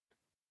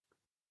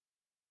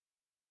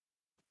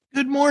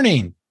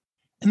morning.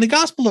 In the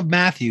Gospel of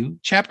Matthew,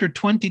 chapter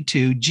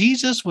 22,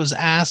 Jesus was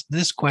asked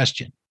this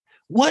question: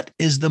 what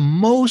is the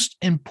most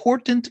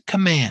important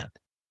command?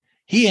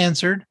 He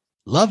answered,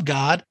 love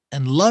God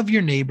and love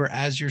your neighbor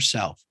as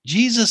yourself.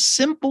 Jesus'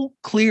 simple,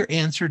 clear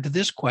answer to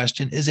this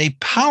question is a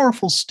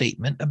powerful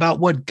statement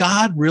about what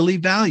God really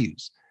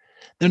values.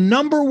 The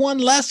number one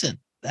lesson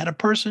that a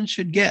person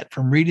should get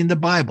from reading the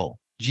Bible,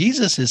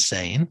 Jesus is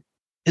saying,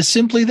 is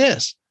simply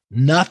this: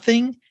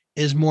 nothing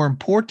is more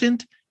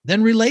important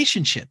than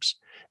relationships.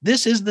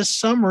 This is the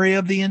summary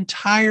of the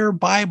entire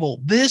Bible.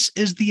 This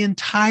is the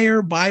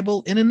entire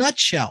Bible in a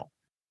nutshell.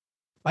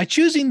 By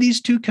choosing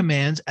these two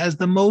commands as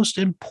the most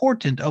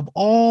important of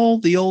all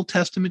the Old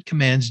Testament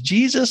commands,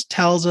 Jesus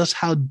tells us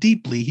how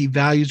deeply he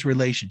values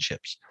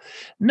relationships.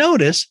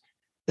 Notice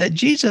that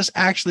Jesus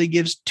actually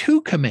gives two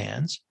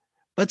commands,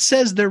 but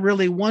says they're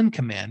really one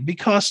command,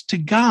 because to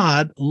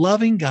God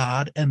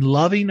and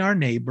loving our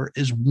neighbor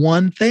is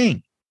one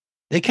thing.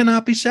 They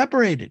cannot be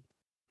separated.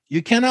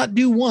 You cannot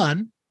do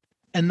one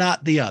and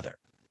not the other.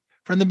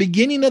 From the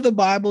beginning of the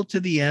Bible to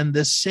the end,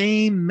 the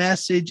same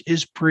message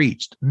is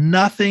preached.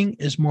 Nothing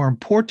is more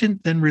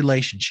important than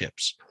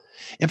relationships.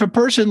 If a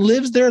person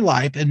lives their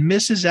life and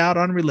misses out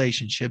on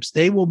relationships,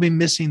 they will be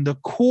missing the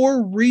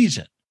core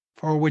reason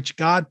for which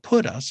God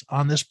put us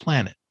on this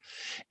planet.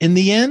 In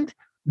the end,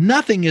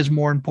 nothing is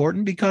more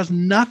important because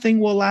nothing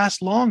will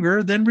last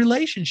longer than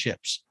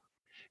relationships.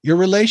 Your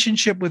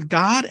relationship with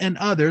God and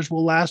others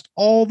will last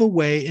all the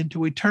way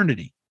into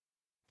eternity.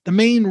 The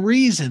main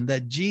reason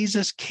that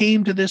Jesus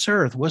came to this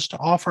earth was to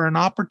offer an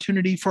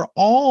opportunity for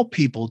all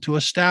people to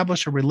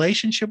establish a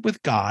relationship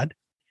with God,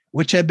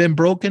 which had been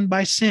broken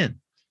by sin.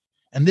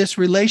 And this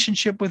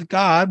relationship with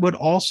God would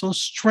also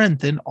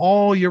strengthen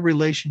all your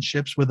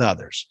relationships with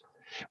others.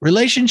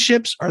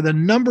 Relationships are the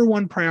number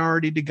one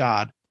priority to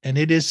God, and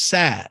it is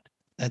sad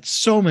that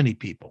so many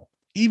people,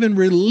 even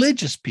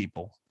religious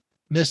people,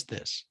 miss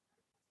this.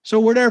 So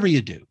whatever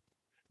you do,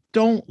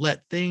 don't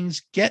let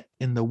things get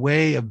in the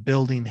way of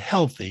building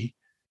healthy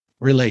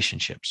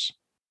relationships.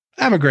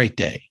 Have a great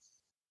day.